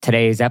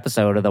Today's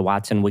episode of the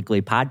Watson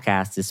Weekly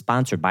Podcast is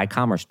sponsored by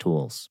Commerce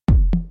Tools.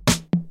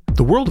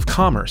 The world of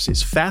commerce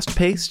is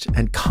fast-paced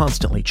and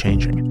constantly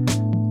changing.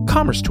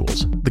 Commerce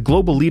Tools, the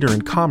global leader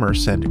in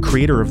commerce and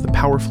creator of the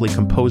powerfully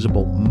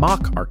composable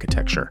Mock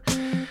architecture,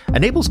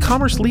 enables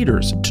commerce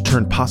leaders to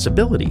turn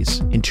possibilities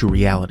into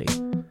reality.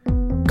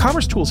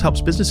 Commerce Tools helps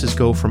businesses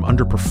go from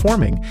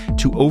underperforming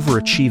to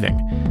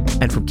overachieving,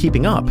 and from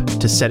keeping up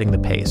to setting the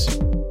pace,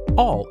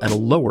 all at a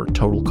lower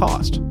total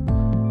cost.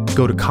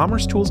 Go to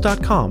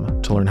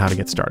commercetools.com to learn how to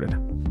get started.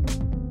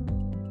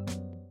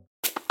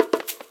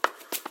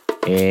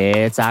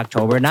 It's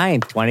October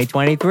 9th,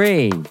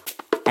 2023,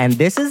 and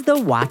this is the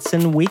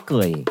Watson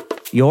Weekly,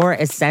 your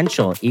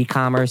essential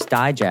e-commerce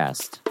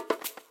digest.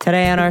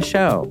 Today on our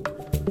show,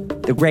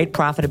 the Great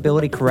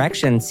Profitability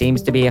Correction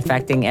seems to be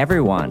affecting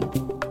everyone.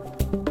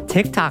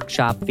 TikTok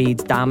shop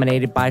feeds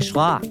dominated by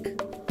Schlock.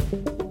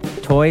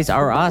 Toys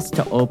R Us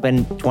to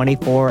open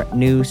 24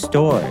 new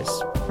stores.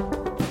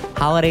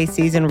 Holiday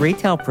season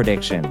retail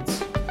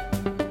predictions.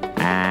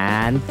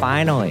 And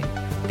finally,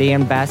 the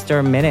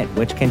Investor Minute,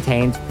 which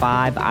contains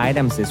 5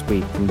 items this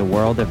week from the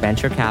world of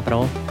venture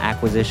capital,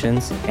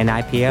 acquisitions, and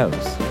IPOs.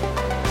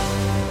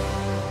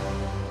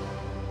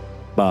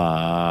 But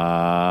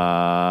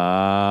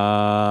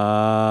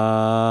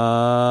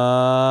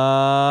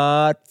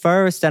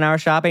first, in our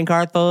shopping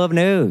cart full of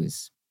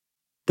news,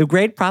 the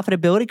Great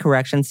Profitability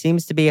Correction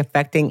seems to be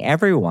affecting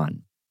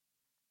everyone.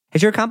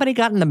 Has your company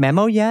gotten the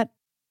memo yet?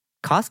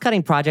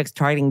 Cost-cutting projects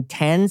targeting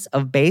tens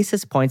of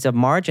basis points of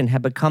margin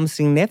have become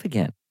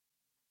significant.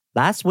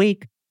 Last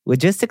week,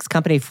 logistics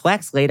company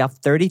Flex laid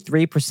off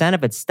 33%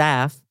 of its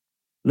staff.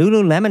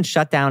 Lululemon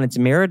shut down its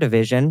mirror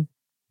division.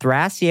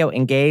 Thrasio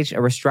engaged a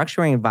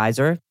restructuring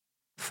advisor.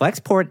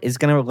 Flexport is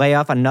going to lay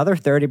off another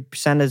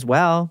 30% as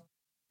well.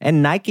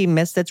 And Nike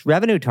missed its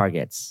revenue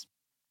targets.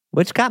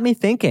 Which got me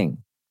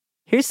thinking,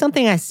 here's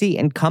something I see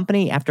in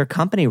company after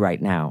company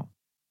right now.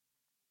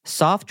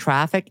 Soft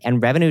traffic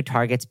and revenue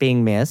targets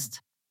being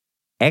missed,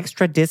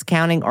 extra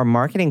discounting or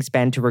marketing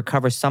spend to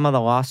recover some of the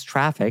lost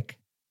traffic,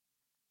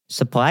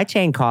 supply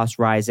chain costs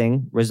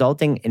rising,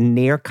 resulting in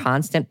near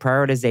constant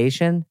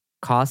prioritization,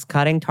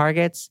 cost-cutting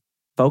targets,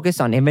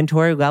 focus on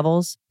inventory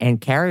levels, and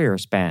carrier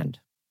spend.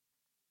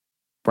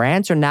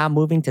 Brands are now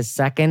moving to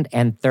second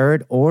and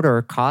third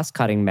order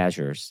cost-cutting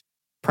measures,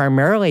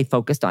 primarily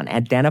focused on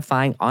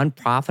identifying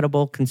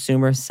unprofitable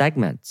consumer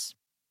segments.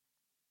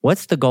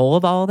 What's the goal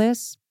of all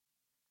this?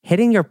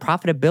 Hitting your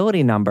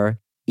profitability number,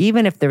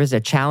 even if there is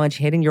a challenge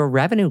hitting your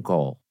revenue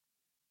goal.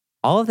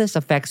 All of this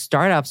affects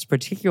startups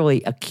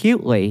particularly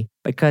acutely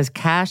because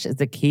cash is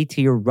the key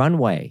to your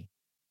runway.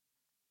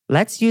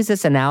 Let's use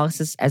this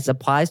analysis as it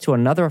applies to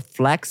another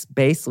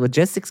Flex-based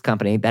logistics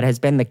company that has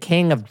been the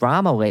king of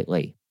drama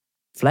lately,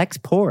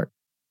 Flexport.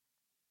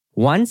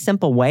 One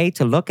simple way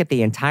to look at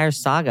the entire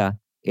saga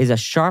is a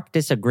sharp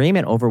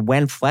disagreement over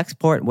when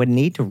Flexport would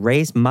need to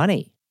raise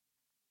money.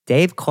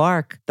 Dave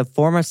Clark, the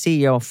former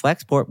CEO of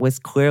Flexport, was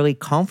clearly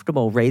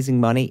comfortable raising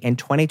money in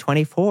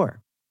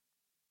 2024.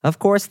 Of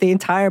course, the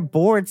entire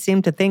board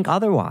seemed to think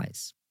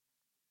otherwise.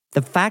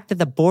 The fact that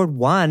the board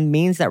won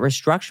means that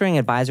restructuring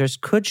advisors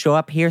could show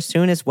up here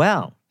soon as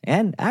well.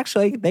 And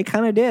actually, they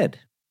kind of did.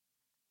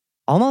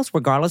 Almost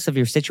regardless of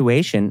your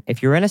situation,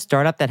 if you're in a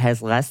startup that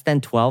has less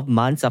than 12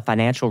 months of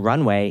financial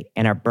runway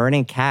and are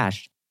burning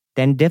cash,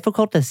 then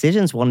difficult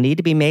decisions will need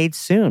to be made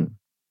soon.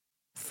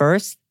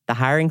 First, the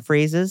hiring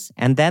freezes,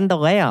 and then the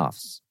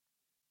layoffs.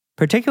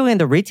 Particularly in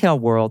the retail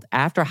world,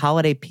 after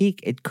holiday peak,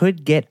 it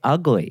could get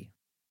ugly.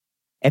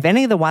 If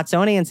any of the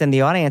Watsonians in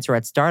the audience are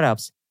at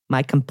startups,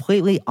 my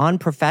completely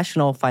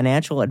unprofessional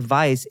financial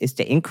advice is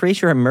to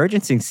increase your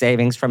emergency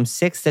savings from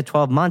 6 to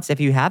 12 months if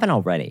you haven't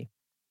already.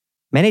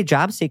 Many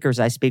job seekers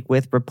I speak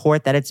with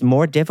report that it's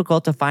more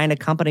difficult to find a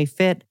company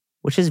fit,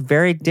 which is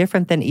very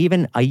different than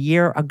even a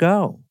year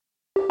ago.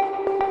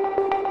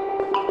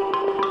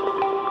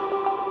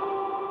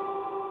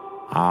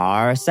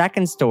 Our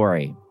second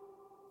story.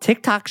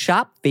 TikTok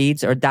shop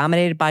feeds are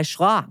dominated by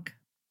Schlock.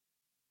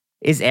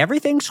 Is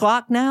everything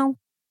Schlock now?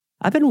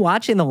 I've been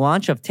watching the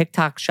launch of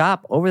TikTok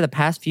shop over the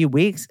past few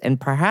weeks, and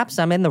perhaps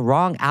I'm in the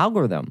wrong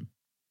algorithm.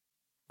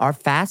 Are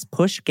fast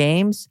push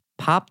games,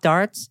 pop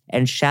darts,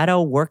 and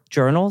shadow work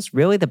journals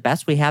really the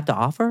best we have to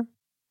offer?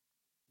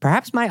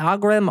 Perhaps my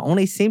algorithm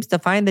only seems to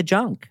find the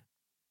junk.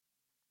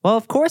 Well,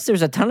 of course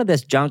there's a ton of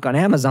this junk on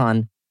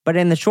Amazon, but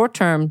in the short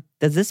term,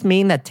 does this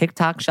mean that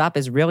TikTok shop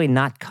is really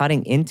not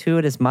cutting into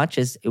it as much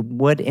as it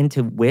would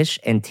into Wish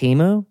and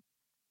Temu?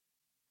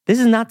 This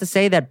is not to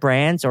say that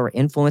brands or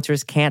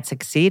influencers can't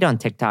succeed on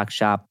TikTok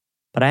shop,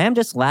 but I am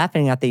just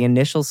laughing at the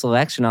initial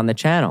selection on the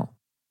channel.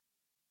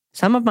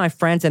 Some of my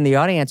friends in the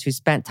audience who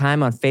spent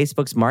time on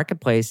Facebook's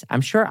marketplace, I'm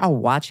sure are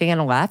watching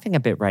and laughing a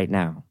bit right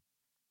now.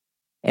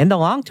 In the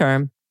long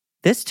term,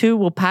 this too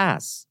will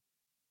pass.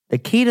 The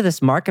key to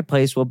this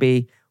marketplace will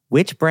be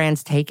which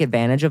brands take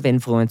advantage of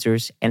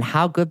influencers and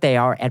how good they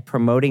are at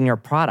promoting your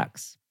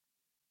products.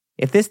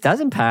 If this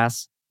doesn't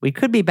pass, we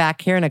could be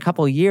back here in a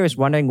couple of years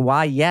wondering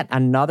why yet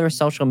another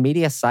social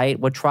media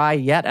site would try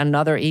yet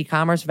another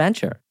e-commerce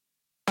venture.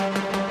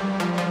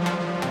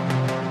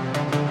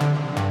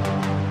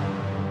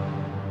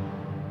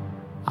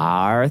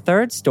 our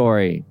third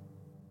story.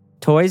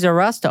 Toys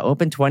R Us to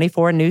open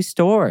 24 new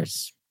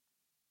stores.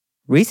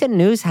 Recent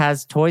news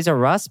has Toys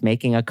R Us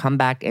making a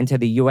comeback into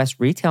the U.S.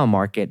 retail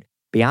market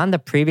beyond the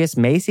previous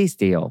Macy's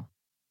deal.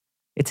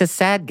 It's a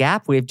sad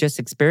gap we've just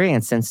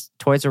experienced since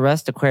Toys R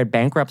Us declared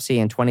bankruptcy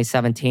in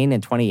 2017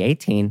 and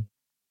 2018,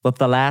 with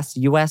the last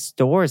U.S.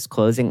 stores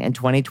closing in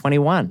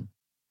 2021.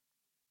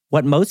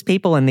 What most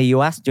people in the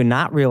U.S. do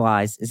not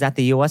realize is that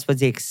the U.S. was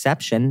the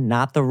exception,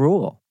 not the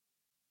rule.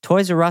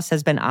 Toys R Us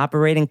has been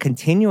operating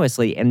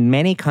continuously in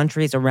many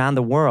countries around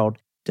the world,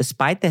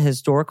 despite the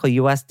historical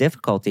U.S.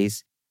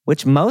 difficulties,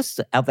 which most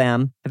of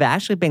them have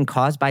actually been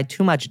caused by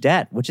too much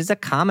debt, which is a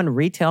common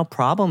retail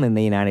problem in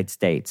the United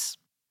States.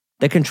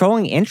 The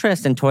controlling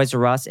interest in Toys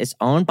R Us is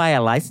owned by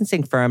a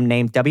licensing firm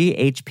named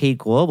WHP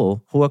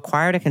Global, who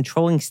acquired a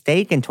controlling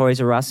stake in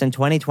Toys R Us in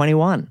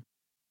 2021.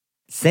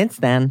 Since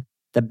then,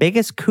 the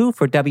biggest coup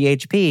for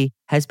WHP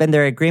has been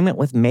their agreement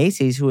with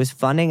Macy's, who is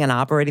funding and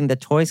operating the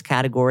toys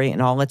category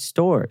in all its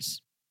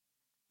stores.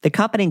 The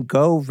company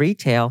Go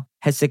Retail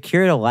has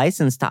secured a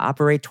license to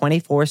operate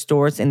 24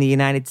 stores in the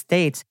United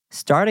States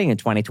starting in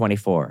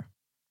 2024.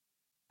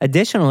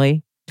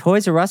 Additionally,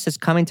 Toys R Us is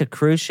coming to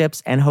cruise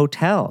ships and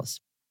hotels.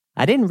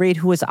 I didn't read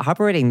who is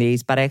operating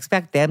these, but I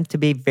expect them to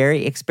be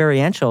very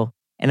experiential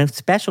and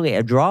especially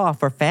a draw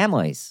for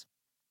families.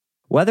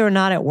 Whether or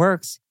not it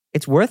works,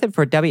 it's worth it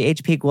for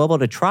WHP Global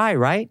to try,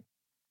 right?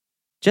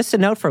 Just a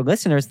note for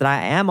listeners that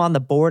I am on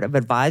the board of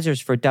advisors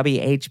for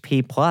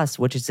WHP Plus,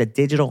 which is a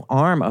digital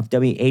arm of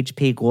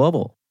WHP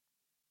Global.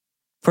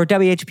 For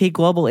WHP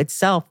Global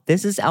itself,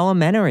 this is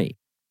elementary.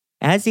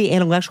 As the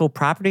intellectual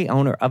property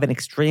owner of an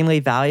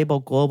extremely valuable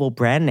global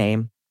brand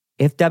name,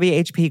 if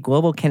WHP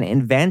Global can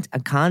invent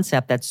a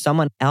concept that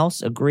someone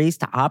else agrees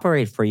to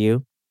operate for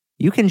you,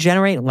 you can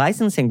generate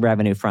licensing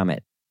revenue from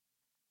it.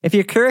 If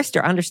you're curious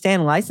to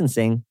understand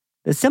licensing,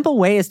 the simple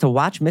way is to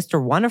watch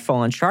Mr. Wonderful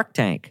on Shark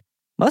Tank.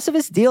 Most of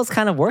his deals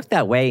kind of work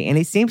that way, and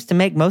he seems to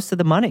make most of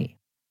the money.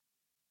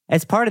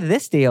 As part of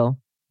this deal,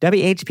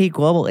 WHP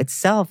Global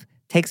itself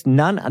takes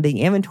none of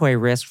the inventory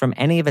risk from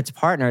any of its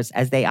partners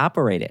as they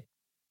operate it.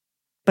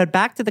 But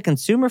back to the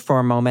consumer for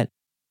a moment,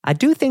 I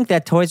do think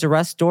that Toys R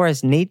Us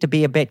stores need to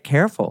be a bit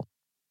careful.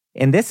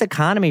 In this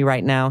economy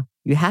right now,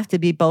 you have to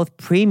be both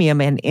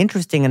premium and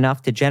interesting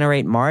enough to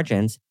generate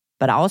margins,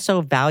 but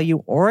also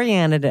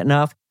value-oriented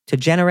enough to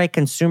generate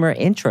consumer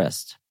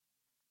interest.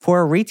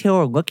 For a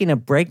retailer looking to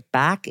break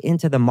back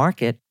into the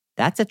market,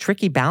 that's a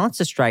tricky balance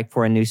to strike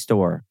for a new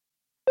store.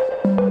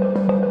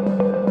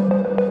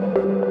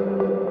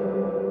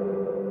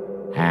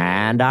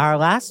 And our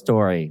last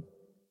story,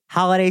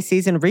 holiday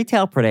season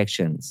retail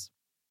predictions.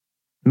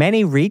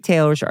 Many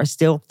retailers are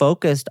still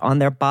focused on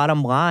their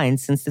bottom line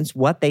since it's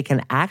what they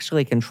can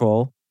actually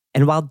control,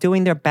 and while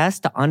doing their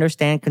best to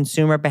understand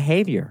consumer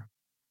behavior.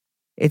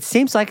 It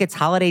seems like it's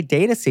holiday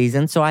data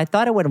season, so I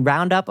thought I would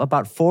round up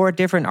about 4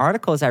 different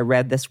articles I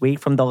read this week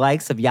from the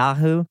likes of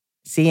Yahoo,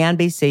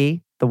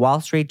 CNBC, The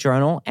Wall Street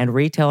Journal, and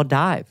Retail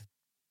Dive.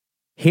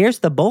 Here's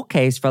the bull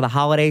case for the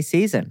holiday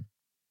season.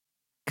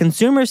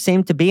 Consumers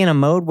seem to be in a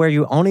mode where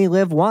you only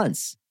live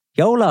once.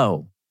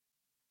 YOLO.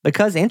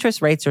 Because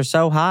interest rates are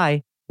so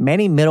high,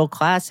 many middle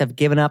class have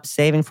given up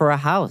saving for a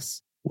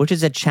house, which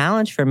is a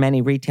challenge for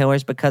many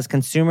retailers because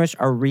consumers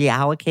are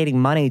reallocating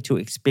money to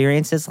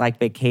experiences like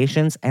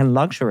vacations and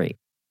luxury.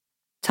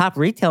 Top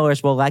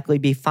retailers will likely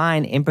be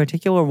fine, in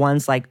particular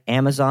ones like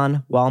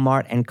Amazon,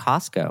 Walmart, and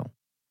Costco.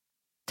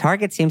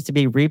 Target seems to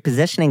be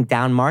repositioning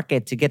down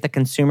market to get the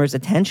consumer's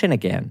attention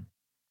again.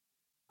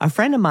 A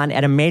friend of mine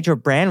at a major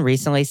brand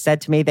recently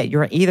said to me that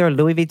you're either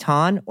Louis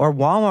Vuitton or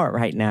Walmart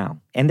right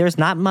now, and there's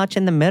not much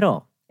in the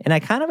middle, and I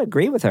kind of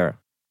agree with her.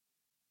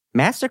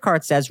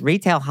 MasterCard says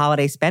retail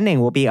holiday spending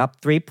will be up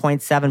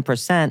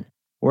 3.7%,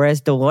 whereas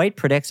Deloitte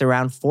predicts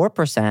around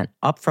 4%,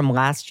 up from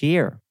last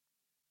year.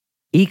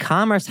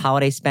 E-commerce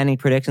holiday spending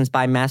predictions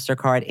by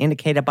MasterCard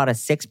indicate about a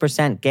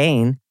 6%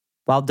 gain,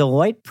 while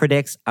Deloitte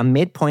predicts a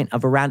midpoint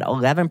of around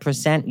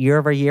 11%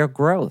 year-over-year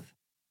growth.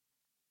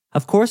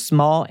 Of course,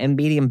 small and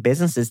medium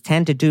businesses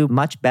tend to do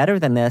much better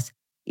than this,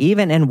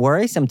 even in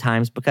worrisome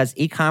times, because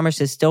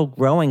e-commerce is still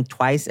growing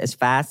twice as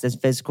fast as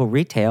physical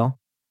retail,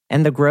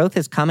 and the growth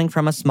is coming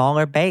from a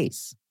smaller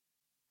base.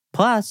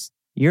 Plus,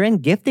 you're in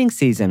gifting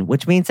season,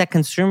 which means that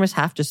consumers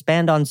have to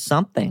spend on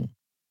something.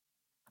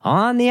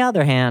 On the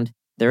other hand,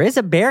 there is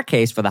a bear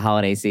case for the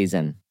holiday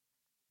season.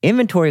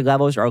 Inventory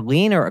levels are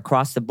leaner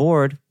across the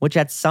board, which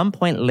at some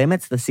point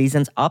limits the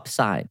season's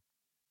upside.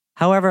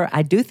 However,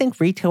 I do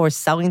think retailers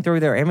selling through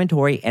their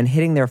inventory and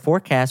hitting their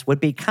forecast would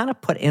be kind of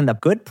put in the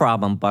good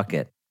problem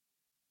bucket.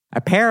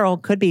 Apparel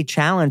could be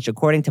challenged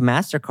according to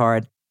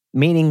MasterCard,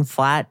 meaning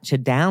flat to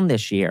down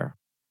this year.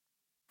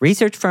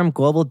 Research firm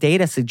Global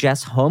Data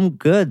suggests home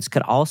goods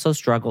could also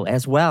struggle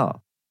as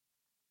well.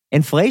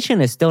 Inflation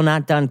is still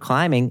not done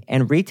climbing,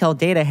 and retail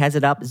data has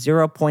it up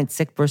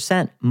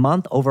 0.6%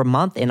 month over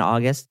month in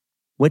August,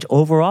 which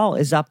overall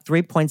is up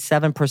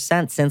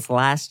 3.7% since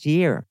last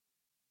year.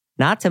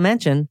 Not to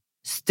mention,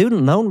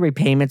 student loan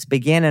repayments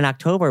begin in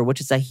October, which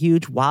is a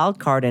huge wild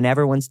card in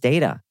everyone's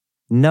data.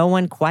 no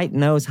one quite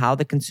knows how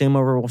the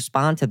consumer will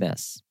respond to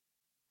this.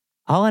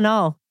 All in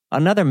all,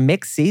 another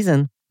mixed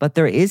season, but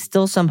there is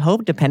still some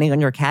hope depending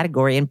on your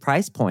category and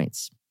price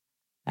points.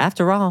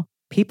 After all,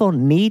 people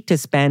need to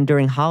spend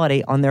during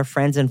holiday on their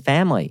friends and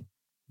family.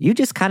 You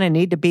just kind of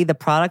need to be the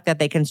product that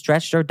they can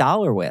stretch their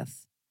dollar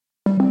with.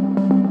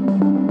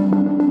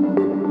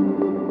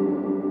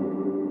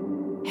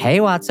 Hey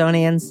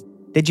Watsonians,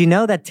 did you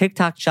know that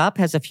TikTok Shop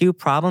has a few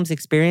problems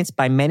experienced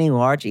by many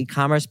large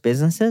e-commerce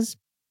businesses?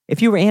 If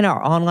you were in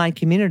our online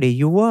community,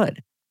 you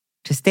would.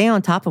 To stay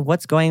on top of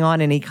what's going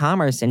on in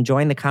e-commerce and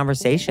join the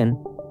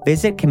conversation,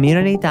 visit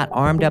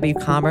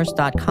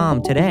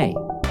community.rmwcommerce.com today.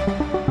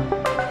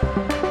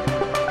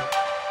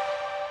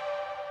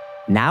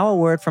 Now a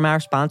word from our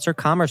sponsor,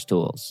 Commerce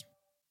Tools.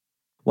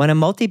 When a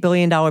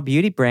multi-billion-dollar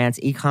beauty brand's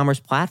e-commerce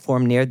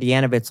platform neared the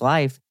end of its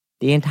life,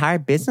 the entire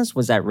business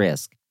was at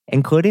risk,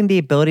 including the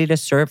ability to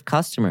serve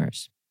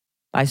customers.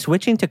 By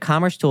switching to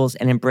Commerce Tools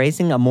and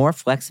embracing a more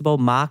flexible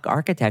mock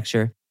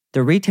architecture,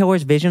 the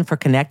retailer's vision for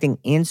connecting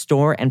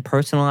in-store and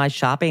personalized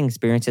shopping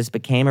experiences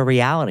became a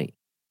reality.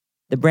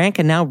 The brand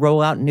can now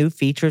roll out new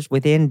features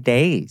within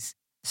days,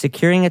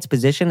 securing its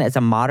position as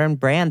a modern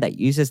brand that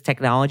uses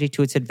technology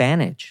to its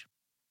advantage.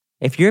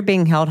 If you're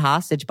being held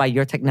hostage by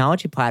your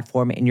technology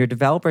platform and your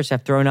developers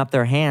have thrown up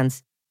their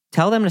hands,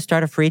 tell them to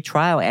start a free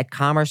trial at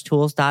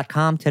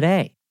commercetools.com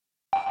today.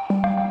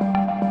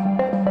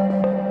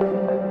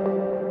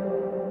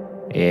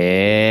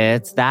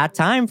 It's that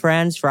time,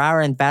 friends, for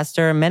our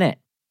Investor Minute.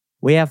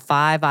 We have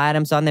 5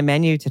 items on the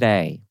menu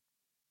today.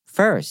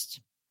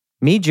 First,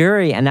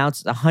 Midjourney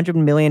announced $100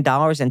 million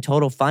in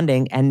total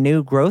funding and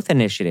new growth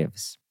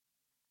initiatives.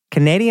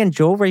 Canadian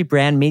jewelry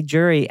brand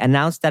Midjourney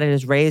announced that it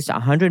has raised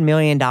 $100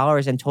 million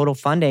in total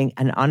funding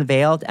and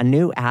unveiled a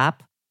new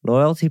app,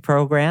 loyalty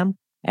program,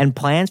 and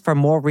plans for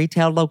more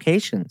retail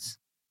locations.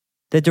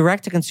 The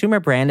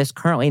direct-to-consumer brand is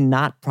currently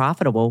not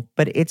profitable,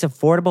 but its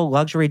affordable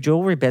luxury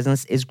jewelry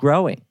business is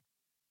growing.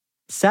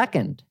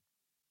 Second,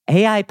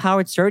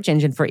 AI-powered search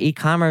engine for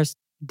e-commerce,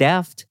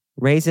 Deft,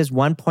 raises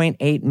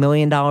 $1.8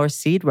 million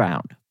seed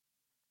round.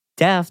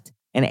 Deft,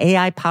 an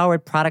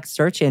AI-powered product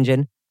search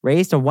engine,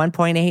 raised a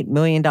 $1.8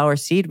 million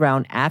seed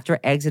round after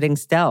exiting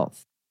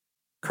Stealth.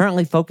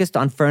 Currently focused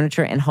on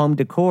furniture and home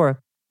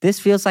decor, this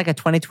feels like a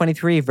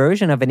 2023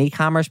 version of an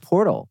e-commerce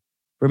portal.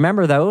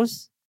 Remember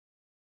those?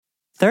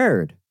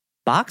 Third,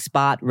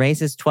 BoxBot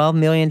raises $12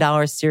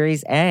 million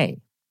Series A.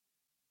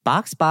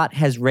 BoxBot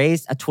has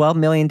raised a $12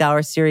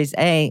 million Series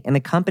A, and the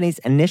company's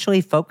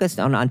initially focused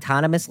on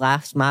autonomous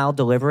last-mile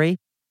delivery,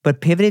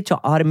 but pivoted to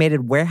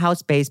automated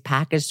warehouse-based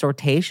package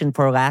sortation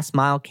for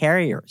last-mile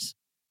carriers.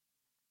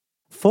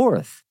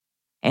 Fourth,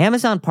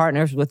 Amazon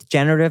partners with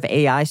generative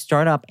AI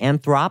startup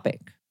Anthropic.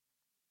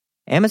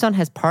 Amazon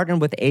has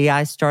partnered with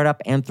AI startup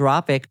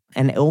Anthropic,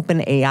 an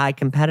OpenAI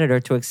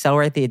competitor, to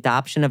accelerate the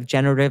adoption of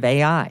generative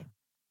AI.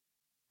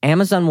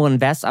 Amazon will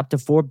invest up to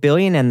 $4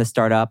 billion in the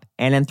startup,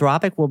 and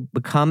Anthropic will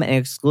become an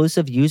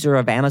exclusive user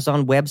of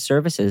Amazon Web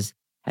Services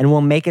and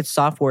will make its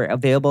software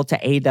available to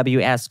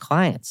AWS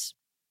clients.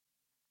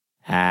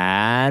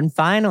 And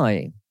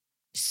finally,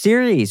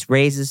 Series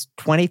raises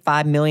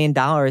 $25 million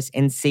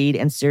in seed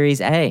and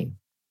Series A.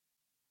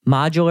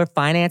 Modular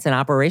finance and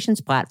operations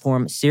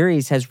platform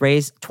Series has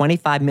raised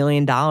 $25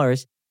 million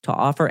to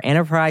offer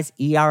enterprise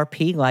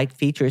ERP-like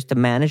features to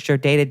manage your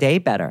day-to-day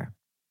better.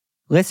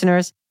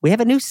 Listeners, we have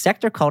a new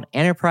sector called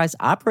Enterprise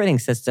Operating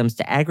Systems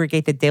to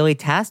aggregate the daily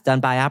tasks done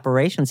by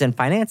operations and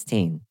finance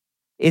team.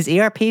 Is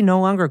ERP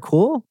no longer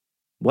cool?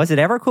 Was it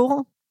ever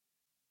cool?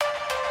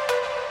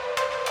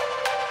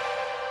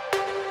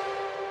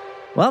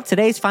 Well,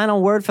 today's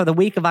final word for the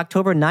week of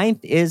October 9th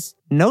is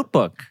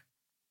notebook.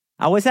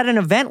 I was at an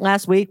event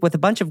last week with a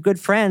bunch of good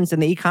friends in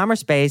the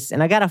e-commerce space,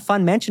 and I got a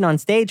fun mention on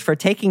stage for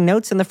taking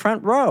notes in the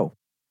front row.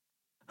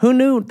 Who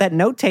knew that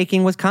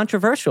note-taking was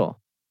controversial?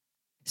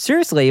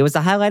 Seriously, it was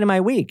the highlight of my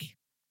week.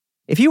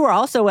 If you were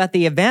also at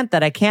the event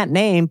that I can't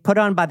name, put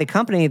on by the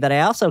company that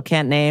I also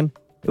can't name,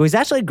 it was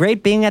actually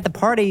great being at the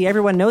party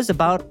everyone knows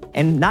about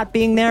and not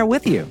being there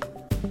with you.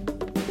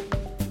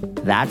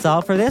 That's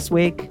all for this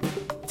week.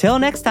 Till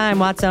next time,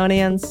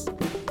 Watsonians.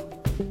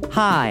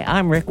 Hi,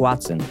 I'm Rick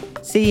Watson,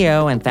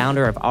 CEO and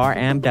founder of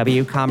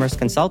RMW Commerce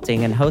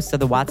Consulting and host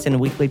of the Watson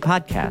Weekly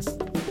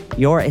podcast,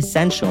 your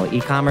essential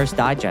e-commerce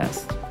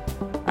digest.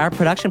 Our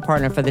production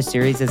partner for this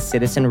series is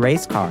Citizen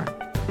Race Car.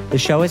 The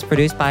show is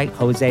produced by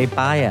Jose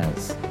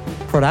Baez.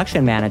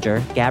 Production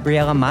manager,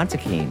 Gabriela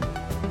Montequin.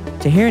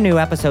 To hear new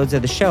episodes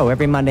of the show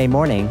every Monday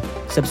morning,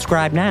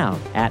 subscribe now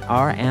at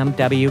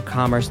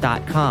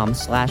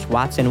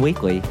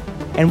rmwcommerce.com/WatsonWeekly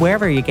and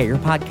wherever you get your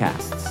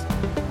podcasts.